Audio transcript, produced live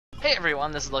Hey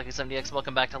everyone, this is LuckySevenDX.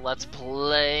 Welcome back to Let's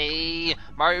Play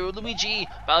Mario & Luigi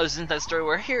Bowser's Inside Story.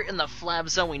 We're here in the Flab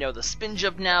Zone. We know the spin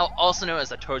jump now, also known as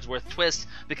the Toadsworth twist,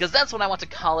 because that's what I want to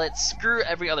call it. Screw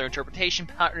every other interpretation.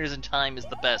 Partners in Time is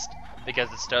the best,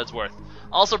 because it's Toadsworth.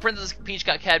 Also, Princess Peach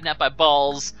got kidnapped by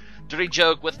balls. Dirty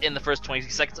joke within the first 20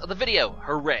 seconds of the video.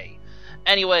 Hooray.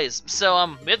 Anyways,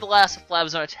 so we have the last Flab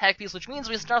Zone attack piece, which means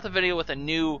we start the video with a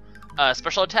new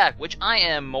special attack, which I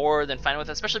am more than fine with,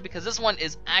 especially because this one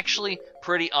is actually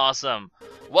pretty awesome.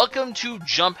 Welcome to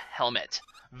Jump Helmet.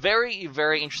 Very,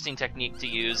 very interesting technique to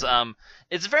use.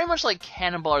 It's very much like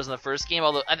Cannonballers in the first game,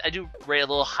 although I do rate it a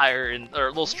little higher or a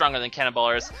little stronger than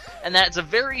Cannonballers, and that it's a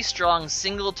very strong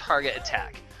single target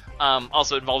attack.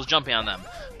 Also involves jumping on them.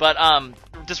 But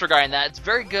disregarding that, it's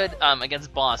very good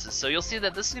against bosses. So you'll see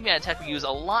that this is going to be an attack we use a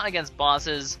lot against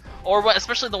bosses, or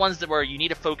especially the ones where you need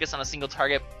to focus on a single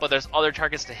target, but there's other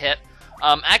targets to hit.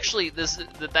 Actually,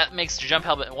 that makes Jump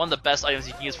Helmet one of the best items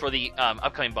you can use for the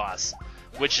upcoming boss.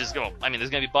 Which is going to, I mean, there's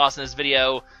going to be a boss in this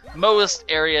video. Most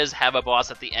areas have a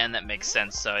boss at the end. That makes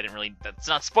sense, so I didn't really, that's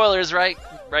not spoilers, right?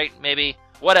 Right, maybe?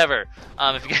 Whatever.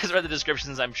 If you guys read the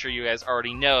descriptions, I'm sure you guys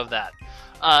already know of that.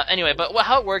 Anyway, but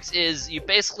how it works is you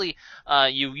basically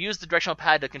you use the directional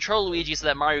pad to control Luigi so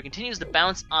that Mario continues to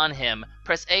bounce on him.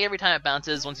 Press A every time it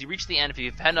bounces. Once you reach the end, if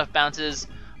you've had enough bounces,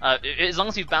 as long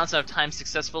as you've bounced enough times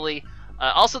successfully.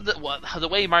 Also, the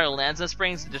way Mario lands in the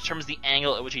springs determines the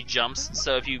angle at which he jumps.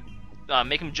 So if you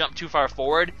make him jump too far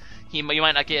forward, you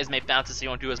might not get as many bounces, so you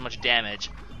won't do as much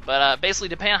damage. But basically,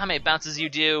 depending on how many bounces you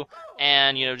do,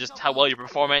 and just how well you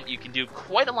perform it, you can do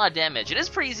quite a lot of damage. It is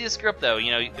pretty easy to screw up, though.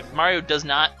 If Mario does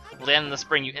not land in the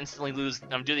spring, you instantly lose,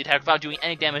 do the attack without doing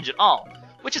any damage at all,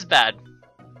 which is bad.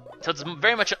 So it's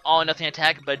very much an all-or-nothing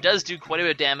attack, but it does do quite a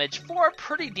bit of damage for a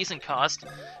pretty decent cost. It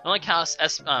only costs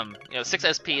 6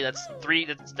 SP.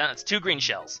 That's 2 green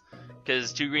shells,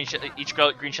 because each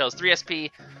green shell is 3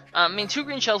 SP. I mean, 2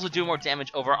 green shells would do more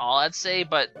damage overall, I'd say,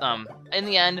 but in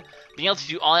the end, being able to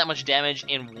do all that much damage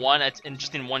in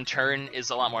just in one turn is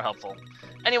a lot more helpful.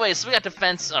 Anyway, so we got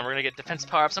defense. We're gonna get defense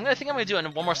power-ups. I'm gonna do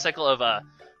one more cycle of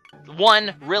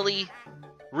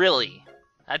really.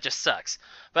 That just sucks.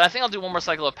 But I think I'll do one more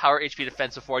cycle of power, HP,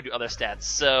 defense before I do other stats.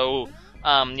 So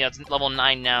it's level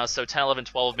 9 now, so 10, 11,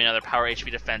 12 will be another power,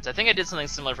 HP, defense. I think I did something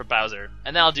similar for Bowser,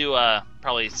 and then I'll do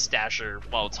probably Stash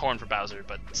it's Horn for Bowser,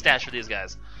 but Stash for these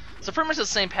guys. So pretty much the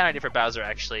same pattern I did for Bowser,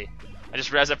 actually. I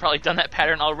just realized I've probably done that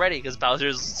pattern already, because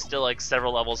Bowser's still like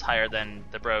several levels higher than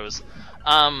the bros.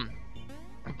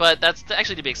 But that's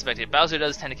actually to be expected. Bowser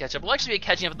does tend to catch up. We'll actually be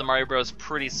catching up with the Mario Bros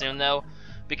pretty soon, though,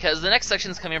 because the next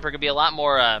sections coming up are going to be a lot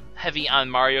more heavy on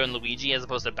Mario and Luigi as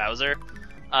opposed to Bowser.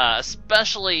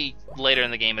 Especially later in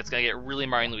the game, it's going to get really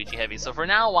Mario and Luigi heavy. So for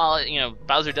now, while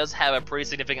Bowser does have a pretty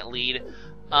significant lead,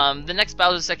 the next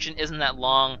Bowser section isn't that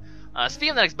long. Speaking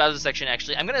of the next Bowser section,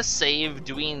 actually, I'm going to save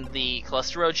doing the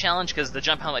Cluster Road challenge, because the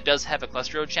Jump Helmet does have a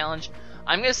Cluster Road challenge.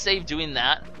 I'm going to save doing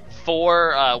that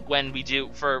for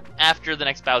after the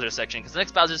next Bowser section, because the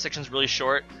next Bowser section is really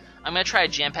short. I'm going to try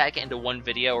to jam-pack it into one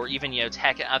video, or even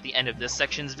tack it at the end of this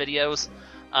section's videos.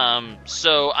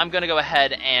 So I'm going to go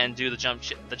ahead and do the jump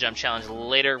challenge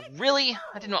later. Really?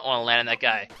 I did not want to land on that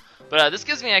guy. But this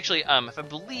gives me actually, if I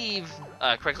believe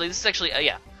correctly, this is actually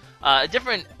a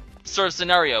different sort of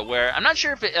scenario where I'm not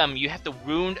sure if you have to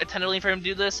wound a Tenderloin for him to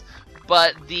do this,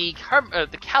 but the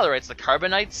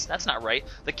Carbonites, that's not right,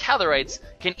 the Calorites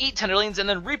can eat Tenderloins and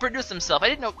then reproduce themselves. I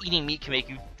didn't know eating meat can make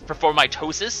you perform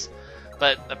mitosis,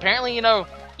 but apparently,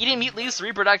 eating meat leads to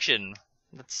reproduction.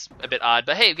 That's a bit odd,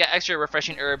 but hey, you've got extra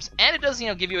refreshing herbs, and it does,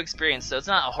 give you experience, so it's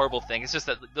not a horrible thing. It's just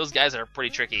that those guys are pretty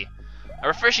tricky.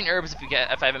 Refreshing herbs,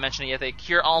 if I haven't mentioned it yet, they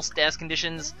cure all status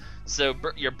conditions, so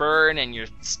your burn and your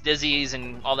dizzies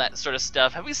and all that sort of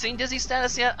stuff. Have we seen dizzy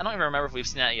status yet? I don't even remember if we've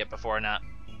seen that yet before or not.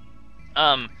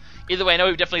 Either way, I know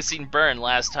we've definitely seen burn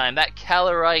last time. That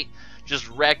Calorite just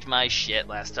wrecked my shit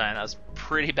last time. That was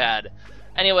pretty bad.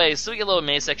 Anyway, so we get a little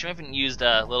maze section. We haven't used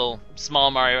a little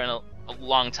small Mario in a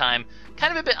long time.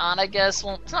 Kind of a bit odd, I guess.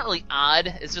 Well, it's not really odd.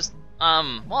 It's just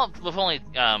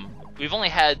we've only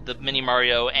had the Mini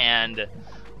Mario and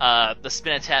the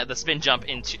spin jump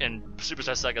in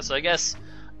Superstar Saga. So I guess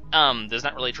there's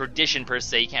not really a tradition per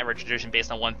se. You can't have a tradition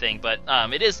based on one thing, but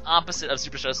it is opposite of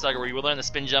Superstar Saga, where you will learn the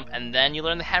spin jump and then you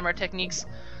learn the hammer techniques.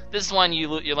 This one you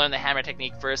learn the hammer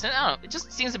technique first, and I don't know, it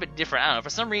just seems a bit different. I don't know, for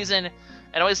some reason, it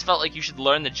always felt like you should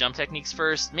learn the jump techniques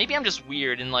first. Maybe I'm just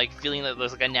weird and feeling that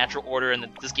there's a natural order and that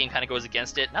this game kind of goes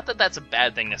against it. Not that that's a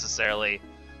bad thing necessarily.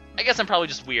 I guess I'm probably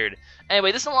just weird.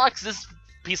 Anyway, this unlocks this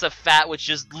piece of fat which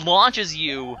just launches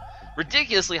you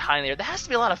ridiculously high in the air. That has to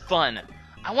be a lot of fun.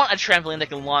 I want a trampoline that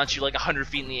can launch you like 100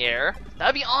 feet in the air.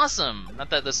 That'd be awesome. Not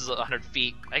that this is 100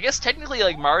 feet. I guess technically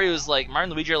like Mario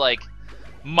and Luigi are like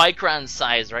micron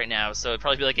size right now, so it'd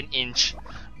probably be like an inch.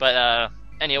 But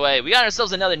anyway, we got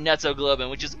ourselves another Nutso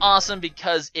Globin, which is awesome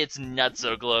because it's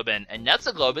Nutso Globin, and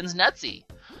Nutso Globin's nutsy.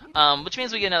 Which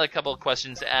means we get another couple of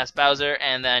questions to ask Bowser,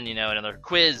 and then, you know, another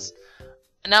quiz.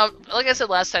 Now, like I said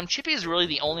last time, Chippy is really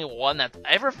the only one that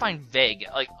I ever find vague.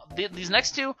 Like, these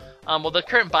next two, well, the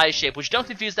current body shape, which don't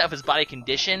confuse that with his body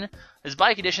condition. His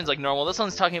body condition's like normal. This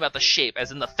one's talking about the shape,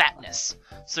 as in the fatness.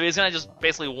 So he's gonna just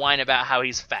basically whine about how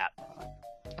he's fat.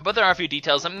 But there are a few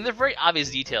details. I mean, they're very obvious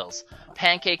details.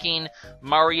 Pancaking,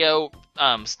 Mario,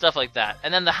 stuff like that.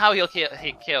 And then the how he'll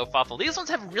KO Fawful. These ones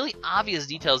have really obvious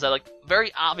details that, like,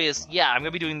 very obvious, yeah, I'm going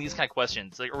to be doing these kind of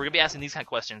questions. Like, we're going to be asking these kind of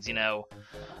questions, you know.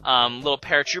 Little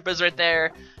paratroopers right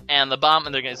there, and the bomb,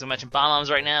 and they're going to mention bomb-bombs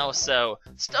right now, so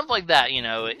stuff like that, you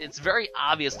know. It's very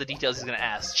obvious the details he's going to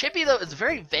ask. Chippy, though, is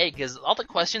very vague, because all the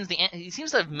questions, he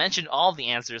seems to have mentioned all of the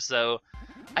answers, so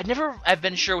I've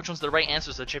been sure which one's the right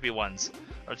answers to the Chippy ones.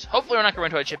 Hopefully we're not going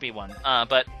to run into a Chippy one.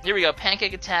 But here we go.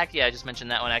 Pancake Attack. Yeah, I just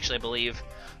mentioned that one, actually, I believe.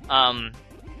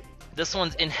 This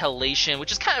one's Inhalation,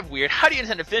 which is kind of weird. How do you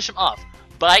intend to finish him off?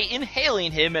 By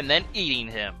inhaling him and then eating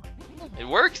him. It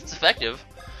works. It's effective.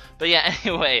 But yeah,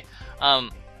 anyway.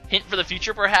 Hint for the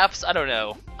future, perhaps? I don't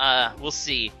know. We'll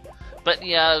see. But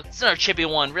yeah, it's another Chippy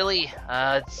one. Really?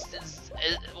 Well,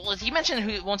 he mentioned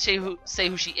who won't say who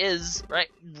she is, right?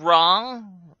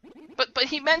 Wrong. But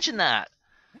he mentioned that.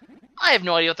 I have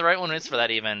no idea what the right one is for that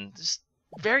even. Just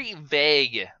very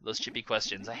vague, those Chippy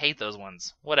questions. I hate those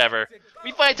ones. Whatever.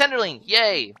 We fight Tenderling!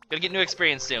 Yay! Gonna get new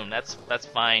experience soon. That's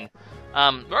fine.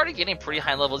 We're already getting pretty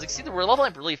high levels. You can see that we're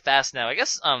leveling up really fast now. I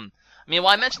guess, I mean,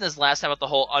 while I mentioned this last time about the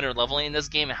whole under-leveling in this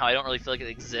game and how I don't really feel like it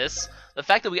exists, the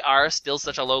fact that we are still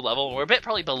such a low level, we're a bit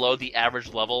probably below the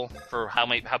average level for how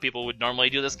people would normally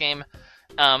do this game.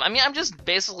 I mean, I'm just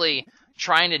basically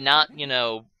trying to not, you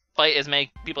know, fight as many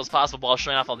people as possible while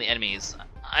showing off all the enemies.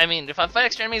 I mean, if I fight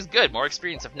extra enemies, good, more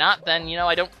experience. If not, then, you know,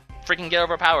 I don't freaking get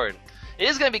overpowered. It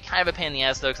is going to be kind of a pain in the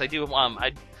ass, though, because I do,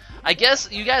 I guess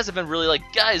you guys have been really like,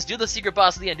 guys, do the secret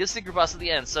boss at the end, do the secret boss at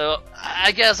the end, so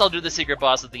I guess I'll do the secret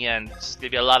boss at the end. It's just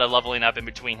going to be a lot of leveling up in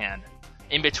between hand.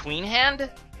 In between hand?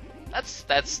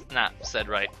 That's not said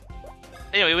right.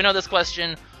 Anyway, we know this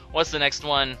question. What's the next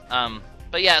one?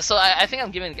 But yeah, so I think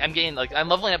I'm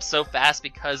leveling up so fast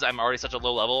because I'm already such a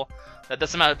low level that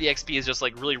this amount of EXP is just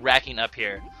like really racking up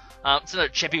here. It's another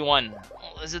Chippy one.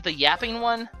 Is it the yapping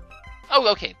one? Oh,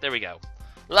 okay, there we go.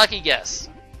 Lucky guess.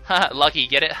 Haha, lucky,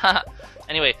 get it? Haha.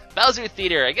 Anyway, Bowser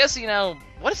Theater. I guess, you know,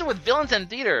 what is it with villains and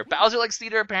theater? Bowser likes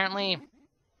theater, apparently.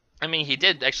 I mean, he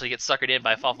did actually get suckered in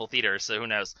by Fawful Theater, so who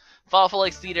knows. Fawful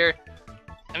likes theater.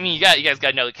 I mean, you guys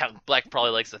gotta know that Count Black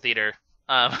probably likes the theater.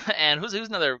 And who's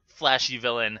another flashy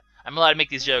villain? I'm allowed to make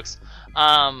these jokes.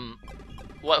 Oh,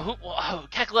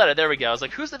 Kakaletta, there we go. I was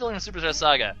like, who's the villain of Superstar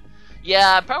Saga?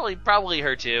 Yeah, probably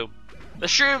her too. The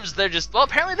Shroobs, they're just, well,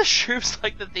 apparently the Shroobs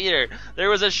like the theater. There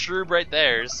was a Shroob right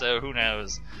there, so who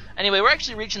knows. Anyway, we're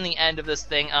actually reaching the end of this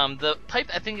thing. The pipe,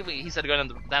 I think he said to go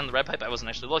down the red pipe. I wasn't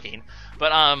actually looking.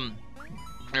 But,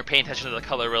 or paying attention to the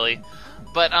color, really.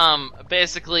 But,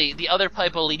 basically, the other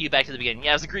pipe will lead you back to the beginning.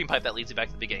 Yeah, it's the green pipe that leads you back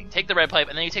to the beginning. Take the red pipe,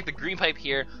 and then you take the green pipe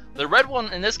here. The red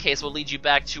one, in this case, will lead you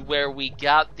back to where we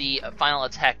got the final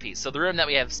attack piece. So the room that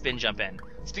we have spin jump in.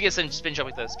 Speaking of spin jump,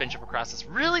 with the spin jump across, it's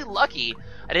really lucky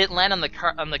I didn't land on the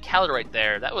counter right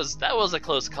there. That was a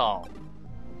close call.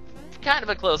 Kind of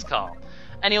a close call.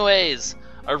 Anyways,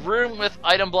 a room with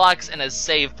item blocks and a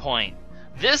save point.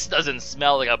 This doesn't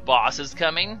smell like a boss is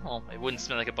coming. Well, it wouldn't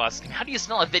smell like a boss is coming. How do you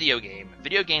smell a video game?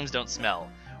 Video games don't smell.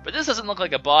 But this doesn't look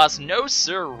like a boss. No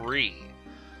siree.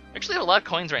 I actually have a lot of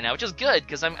coins right now, which is good,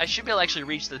 because I should be able to actually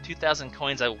reach the 2,000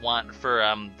 coins I want for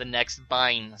the next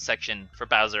buying section for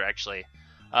Bowser, actually.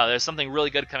 There's something really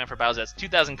good coming for Bowser. That's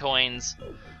 2,000 coins.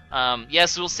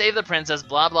 Yes, we'll save the princess,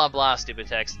 blah, blah, blah, stupid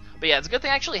text. But yeah, it's a good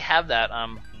thing I actually have that.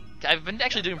 I've been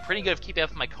actually doing pretty good of keeping up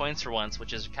with my coins for once,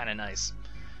 which is kind of nice.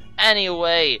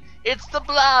 Anyway, it's the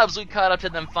blobs! We caught up to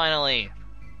them finally.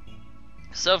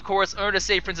 So, of course, in order to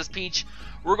save Princess Peach,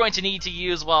 we're going to need to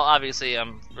use, well, obviously,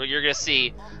 you're going to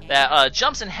see that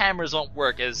jumps and hammers won't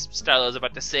work, as Stylo is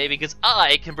about to say, because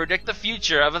I can predict the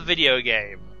future of a video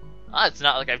game. It's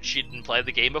not like I've cheated and played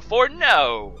the game before,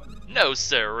 no! No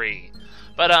siree.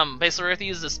 But, basically, we're going to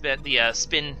use the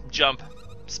spin jump.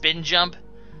 Spin jump?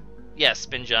 Yes,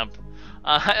 spin jump.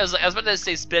 I was about to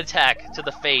say spin attack to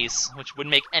the face, which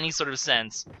wouldn't make any sort of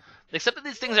sense. Except that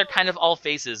these things are kind of all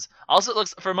faces. Also, it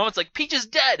looks, for a moment, it's like, Peach is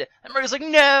dead! And Mario's like,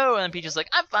 no! And then Peach is like,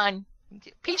 I'm fine.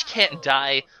 Peach can't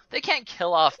die. They can't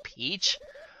kill off Peach.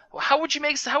 How would you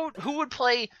make? Who would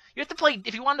play? You have to play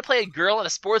if you wanted to play a girl at a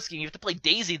sports game. You have to play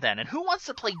Daisy then, and who wants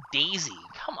to play Daisy?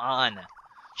 Come on,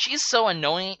 she's so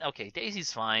annoying. Okay,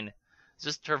 Daisy's fine. It's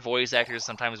just her voice actor is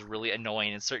sometimes really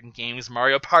annoying in certain games.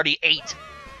 Mario Party 8.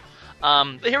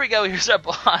 But here we go. Here's our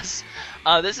boss.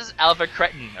 This is Alpha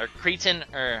Kretin or Kretin,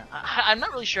 or I'm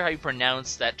not really sure how you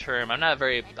pronounce that term. I'm not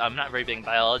very big in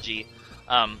biology.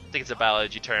 I think it's a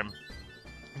biology term,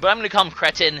 but I'm gonna call him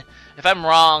Kretin. If I'm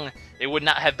wrong, it would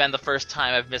not have been the first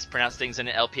time I've mispronounced things in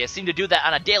an LP. I seem to do that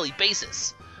on a daily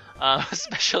basis,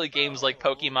 especially games like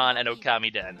Pokemon and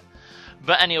Okami-den.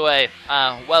 But anyway,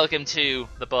 welcome to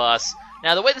the boss.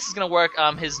 Now, the way this is going to work,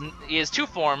 he has two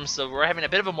forms, so we're having a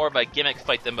bit of a more of a gimmick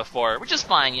fight than before, which is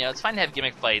fine, you know, it's fine to have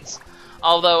gimmick fights.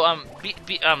 Although,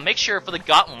 make sure for the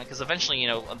Gauntlet, because eventually, you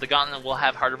know, the Gauntlet will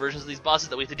have harder versions of these bosses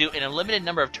that we have to do in a limited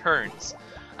number of turns.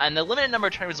 And the limited number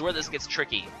of turns is where this gets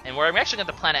tricky, and where I'm actually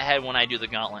going to plan ahead when I do the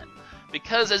Gauntlet.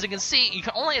 Because, as you can see, you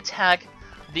can only attack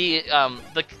the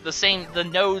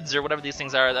nodes, or whatever these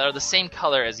things are, that are the same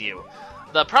color as you.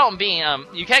 The problem being,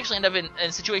 you can actually end up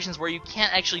in situations where you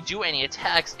can't actually do any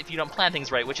attacks if you don't plan things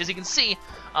right, which, as you can see,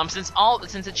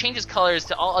 since it changes colors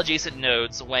to all adjacent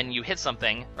nodes when you hit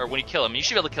something, or when you kill them, you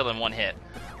should be able to kill them in one hit.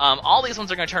 All these ones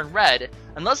are going to turn red,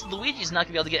 unless Luigi's not going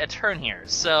to be able to get a turn here.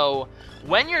 So,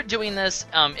 when you're doing this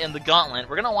in the Gauntlet,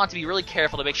 we're going to want to be really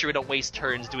careful to make sure we don't waste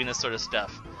turns doing this sort of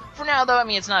stuff. For now, though, I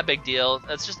mean, it's not a big deal.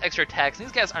 It's just extra attacks.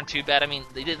 These guys aren't too bad. I mean,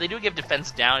 they do give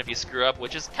defense down if you screw up,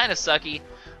 which is kind of sucky.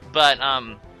 But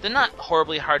they're not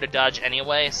horribly hard to dodge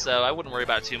anyway, so I wouldn't worry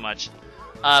about it too much.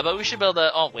 But we should be able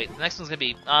to... Oh, wait, the next one's going to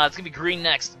be... it's going to be green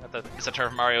next. It's a turn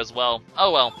for Mario as well.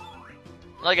 Oh, well.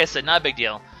 Like I said, not a big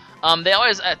deal. They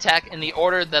always attack in the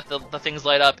order that the things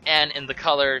light up, and in the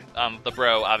color, the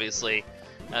bro, obviously.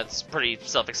 That's pretty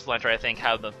self-explanatory, I think,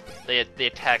 how the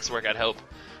attacks work, I'd hope.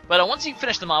 But once you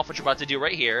finish them off, which you're about to do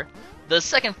right here, the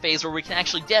second phase where we can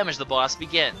actually damage the boss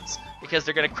begins. Because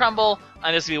they're going to crumble,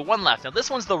 and there's going to be one left. Now,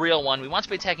 this one's the real one. We want to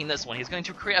be attacking this one. He's going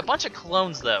to create a bunch of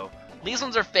clones, though. These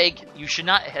ones are fake. You should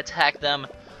not attack them.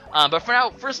 But for now,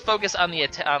 first focus on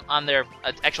their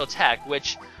actual attack,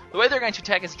 which the way they're going to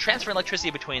attack is to transfer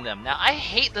electricity between them. Now, I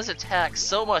hate this attack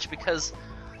so much because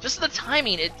just the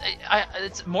timing,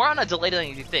 it's more on a delay than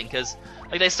you think. Because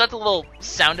like they start the little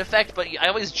sound effect, but I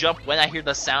always jump when I hear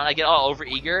the sound. I get all over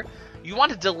eager. You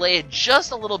want to delay it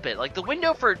just a little bit. Like, the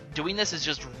window for doing this is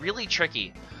just really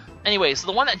tricky. Anyway, so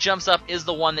the one that jumps up is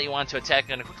the one that you want to attack. I'm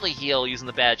going to quickly heal using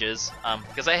the badges.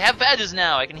 Because I have badges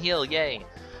now, I can heal, yay.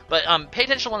 But pay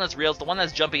attention to the one that's real. It's the one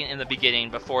that's jumping in the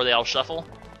beginning before they all shuffle.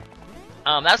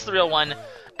 That's the real one.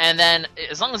 And then,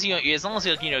 as long as you're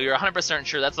 100%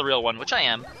 sure that's the real one, which I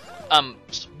am,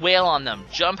 just wail on them.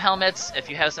 Jump helmets,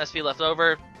 if you have some SP left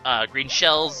over, green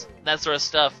shells, that sort of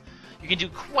stuff. You can do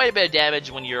quite a bit of damage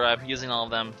when you're using all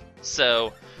of them.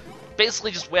 So,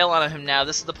 basically just wail on him now.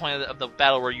 This is the point of the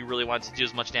battle where you really want to do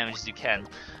as much damage as you can.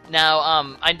 Now,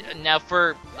 I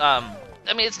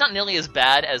mean, it's not nearly as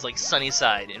bad as, like,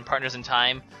 Sunnyside in Partners in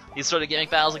Time. These sort of gimmick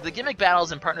battles. Like, the gimmick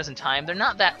battles in Partners in Time, they're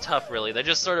not that tough, really. They're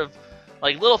just sort of,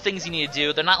 like, little things you need to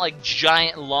do. They're not, like,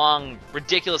 giant, long,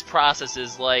 ridiculous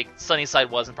processes like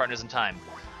Sunnyside was in Partners in Time.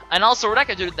 And also, we're not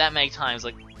going to do it that many times.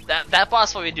 Like, that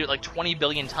boss fight we do it like 20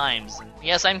 billion times. And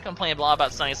yes, I'm complaining a lot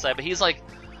about Sunnyside, but he's like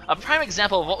a prime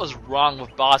example of what was wrong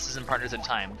with bosses and Partners in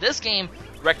Time. This game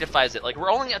rectifies it. Like, we're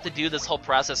only going to have to do this whole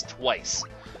process twice.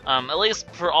 At least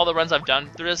for all the runs I've done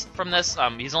through this,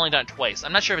 he's only done it twice.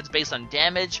 I'm not sure if it's based on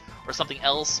damage or something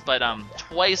else, but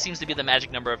twice seems to be the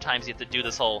magic number of times you have to do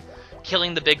this whole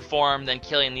killing the big form, then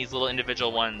killing these little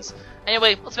individual ones.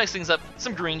 Anyway, let's mix things up.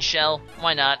 Some green shell.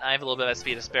 Why not? I have a little bit of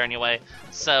SP to spare anyway.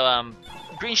 So,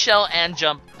 green shell and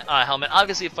jump helmet.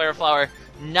 Obviously, Fire Flower,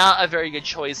 not a very good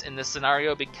choice in this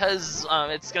scenario because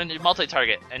it's going to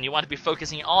multi-target, and you want to be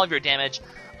focusing all of your damage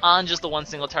on just the one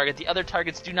single target. The other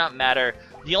targets do not matter.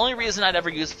 The only reason I'd ever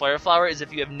use Fire Flower is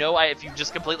if you've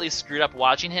just completely screwed up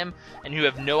watching him and you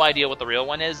have no idea what the real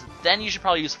one is, then you should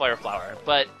probably use Fire Flower.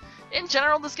 But in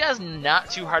general, this guy's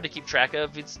not too hard to keep track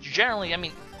of. It's generally, I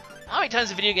mean, how many times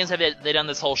in video games have they done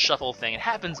this whole shuffle thing? It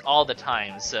happens all the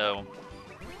time, so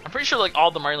I'm pretty sure like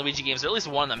all the Mario and Luigi games, or at least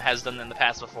one of them has done it in the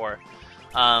past before.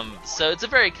 So it's a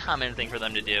very common thing for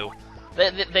them to do.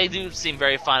 They do seem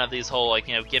very fond of these whole, like,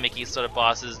 you know, gimmicky sort of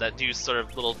bosses that do sort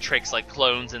of little tricks like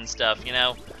clones and stuff, you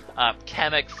know?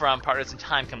 Kamek from Partners in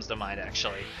Time comes to mind,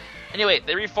 actually. Anyway,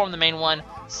 they reformed the main one,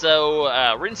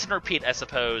 so rinse and repeat, I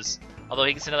suppose. Although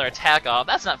he gets another attack off.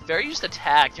 That's not fair, you just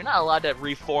attacked. You're not allowed to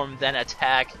reform, then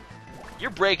attack. You're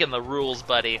breaking the rules,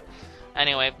 buddy.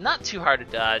 Anyway, not too hard to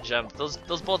dodge. Those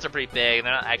bullets are pretty big.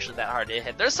 They're not actually that hard to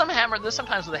hit. There's sometimes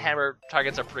where the hammer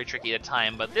targets are pretty tricky to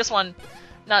time, but this one,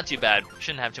 not too bad.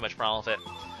 Shouldn't have too much problem with it.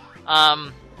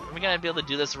 We're gonna be able to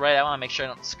do this right. I want to make sure I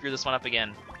don't screw this one up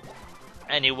again.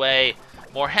 Anyway,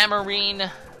 more Hammerine.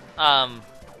 I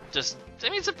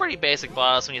mean, it's a pretty basic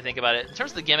boss when you think about it. In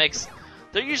terms of the gimmicks,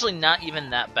 they're usually not even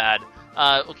that bad.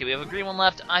 Okay, we have a green one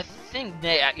left. I think,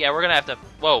 yeah, we're gonna have to.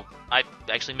 Whoa, I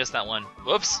actually missed that one.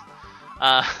 Whoops.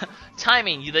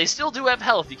 Timing. They still do have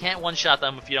health. You can't one-shot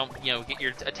them if you don't, get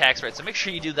your attacks right. So make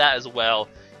sure you do that as well.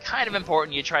 Kind of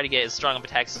important. You try to get as strong of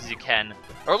attacks as you can,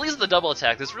 or at least the double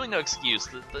attack. There's really no excuse.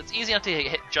 It's easy enough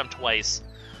to jump twice.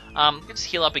 Just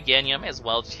heal up again. May as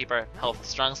well just keep our health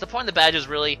strong. So the point of the badges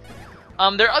really.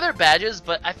 There are other badges,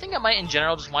 but I think I might in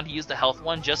general just want to use the health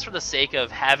one just for the sake of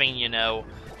having,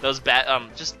 those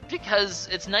just because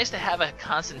it's nice to have a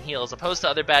constant heal as opposed to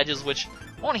other badges which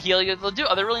won't heal you. They'll do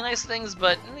other really nice things,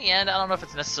 but in the end, I don't know if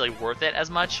it's necessarily worth it as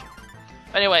much.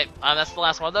 Anyway, that's the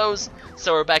last one of those.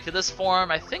 So we're back to this form.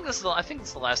 I think it's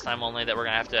the last time only that we're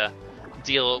gonna have to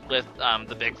deal with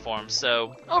the big form.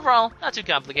 So overall, not too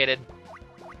complicated.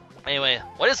 Anyway,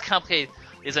 what is complicated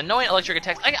is annoying electric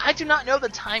attacks. I do not know the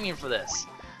timing for this.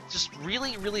 Just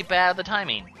really, really bad the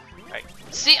timing. Alright,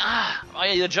 see, I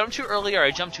either jumped too early or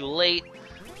I jumped too late.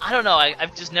 I don't know,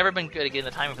 I've just never been good at getting the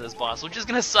timing for this boss, which is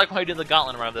going to suck when I do the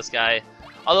gauntlet run of this guy.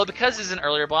 Although, because he's an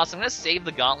earlier boss, I'm going to save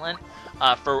the gauntlet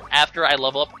for after I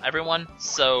level up everyone,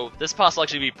 so this boss will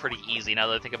actually be pretty easy now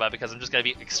that I think about it, because I'm just going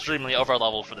to be extremely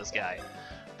over-leveled for this guy.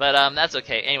 But that's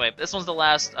okay. Anyway, this one's the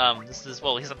last, well,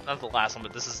 he's not the last one,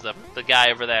 but this is the guy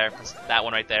over there, that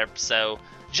one right there, so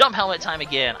jump helmet time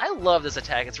again. I love this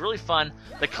attack, it's really fun.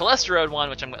 The cholesterol one,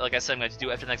 which like I said I'm going to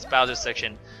do after the next Bowser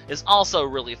section, is also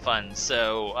really fun,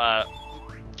 so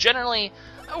generally,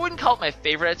 I wouldn't call it my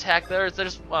favorite attack.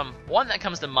 There's one that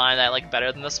comes to mind that I like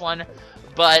better than this one,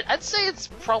 but I'd say it's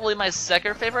probably my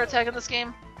second favorite attack in this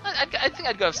game. I think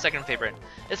I'd go with second favorite.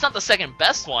 It's not the second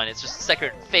best one, it's just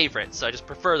second favorite, so I just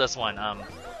prefer this one.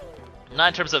 Not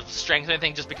in terms of strength or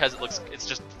anything, just because it's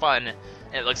just fun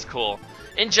and it looks cool.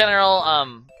 In general,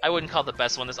 I wouldn't call it the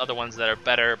best one. There's other ones that are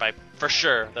better for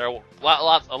sure. There are a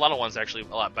lot of ones that are actually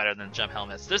a lot better than jump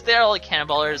helmets. They're like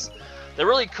cannonballers. They're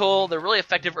really cool. They're really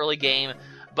effective early game,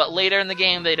 but later in the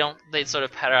game they sort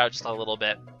of patter out just a little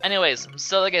bit. Anyways,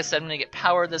 so like I said, I'm gonna get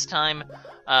power this time.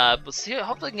 Let's see.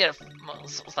 Hopefully, we can get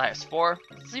what's the highest? 4.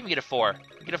 Let's see if we get a 4.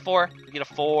 We get a 4. We get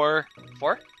a 4.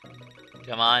 4?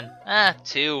 Come on.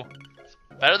 2.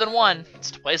 Better than 1.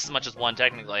 It's twice as much as 1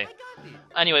 technically.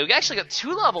 Anyway, we actually got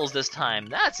 2 levels this time.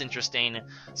 That's interesting.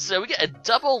 So we get a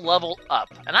double level up,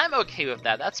 and I'm okay with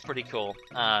that. That's pretty cool.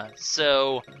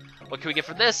 So what can we get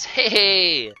for this?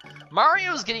 Hey,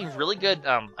 Mario's getting really good.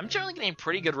 I'm generally getting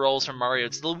pretty good rolls from Mario.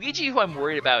 It's Luigi who I'm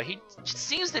worried about. He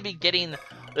seems to be getting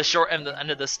the short end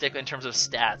of the stick in terms of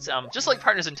stats. Just like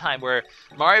Partners in Time, where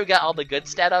Mario got all the good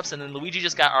stat ups, and then Luigi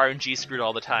just got RNG screwed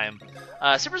all the time.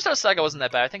 Superstar Saga wasn't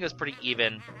that bad. I think it was pretty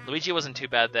even. Luigi wasn't too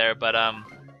bad there, but I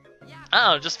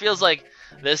don't know, it just feels like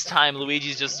this time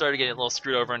Luigi's just started getting a little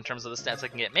screwed over in terms of the stats I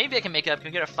can get. Maybe I can make it up. Can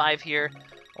we get a 5 here?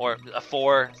 Or a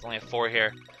 4? It's only a 4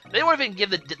 here. They won't even give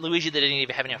the Luigi that didn't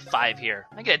even have a 5 here.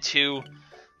 I get a 2.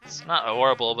 It's not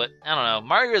horrible, but I don't know.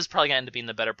 Mario is probably going to end up being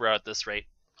the better bro at this rate.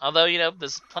 Although,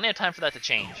 there's plenty of time for that to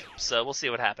change. So we'll see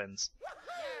what happens.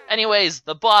 Anyways,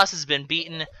 the boss has been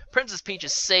beaten. Princess Peach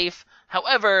is safe.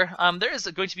 However, there is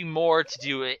going to be more to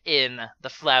do in the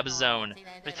Flab Zone,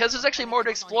 because there's actually more to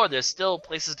explore. There's still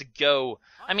places to go.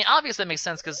 I mean, obviously that makes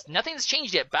sense, because nothing's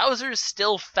changed yet. Bowser's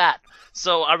still fat.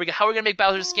 So how are we going to make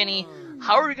Bowser skinny?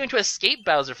 How are we going to escape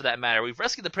Bowser, for that matter? We've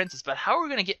rescued the princess, but how are we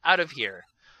going to get out of here?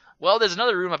 Well, there's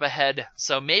another room up ahead,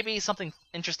 so maybe something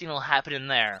interesting will happen in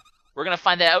there. We're going to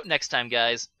find that out next time,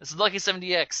 guys. This is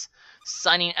LuckySevenDX,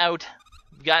 signing out.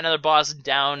 We got another boss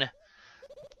down.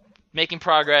 Making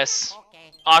progress.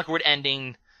 Awkward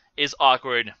ending is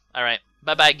awkward. Alright,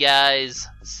 bye-bye, guys.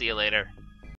 See you later.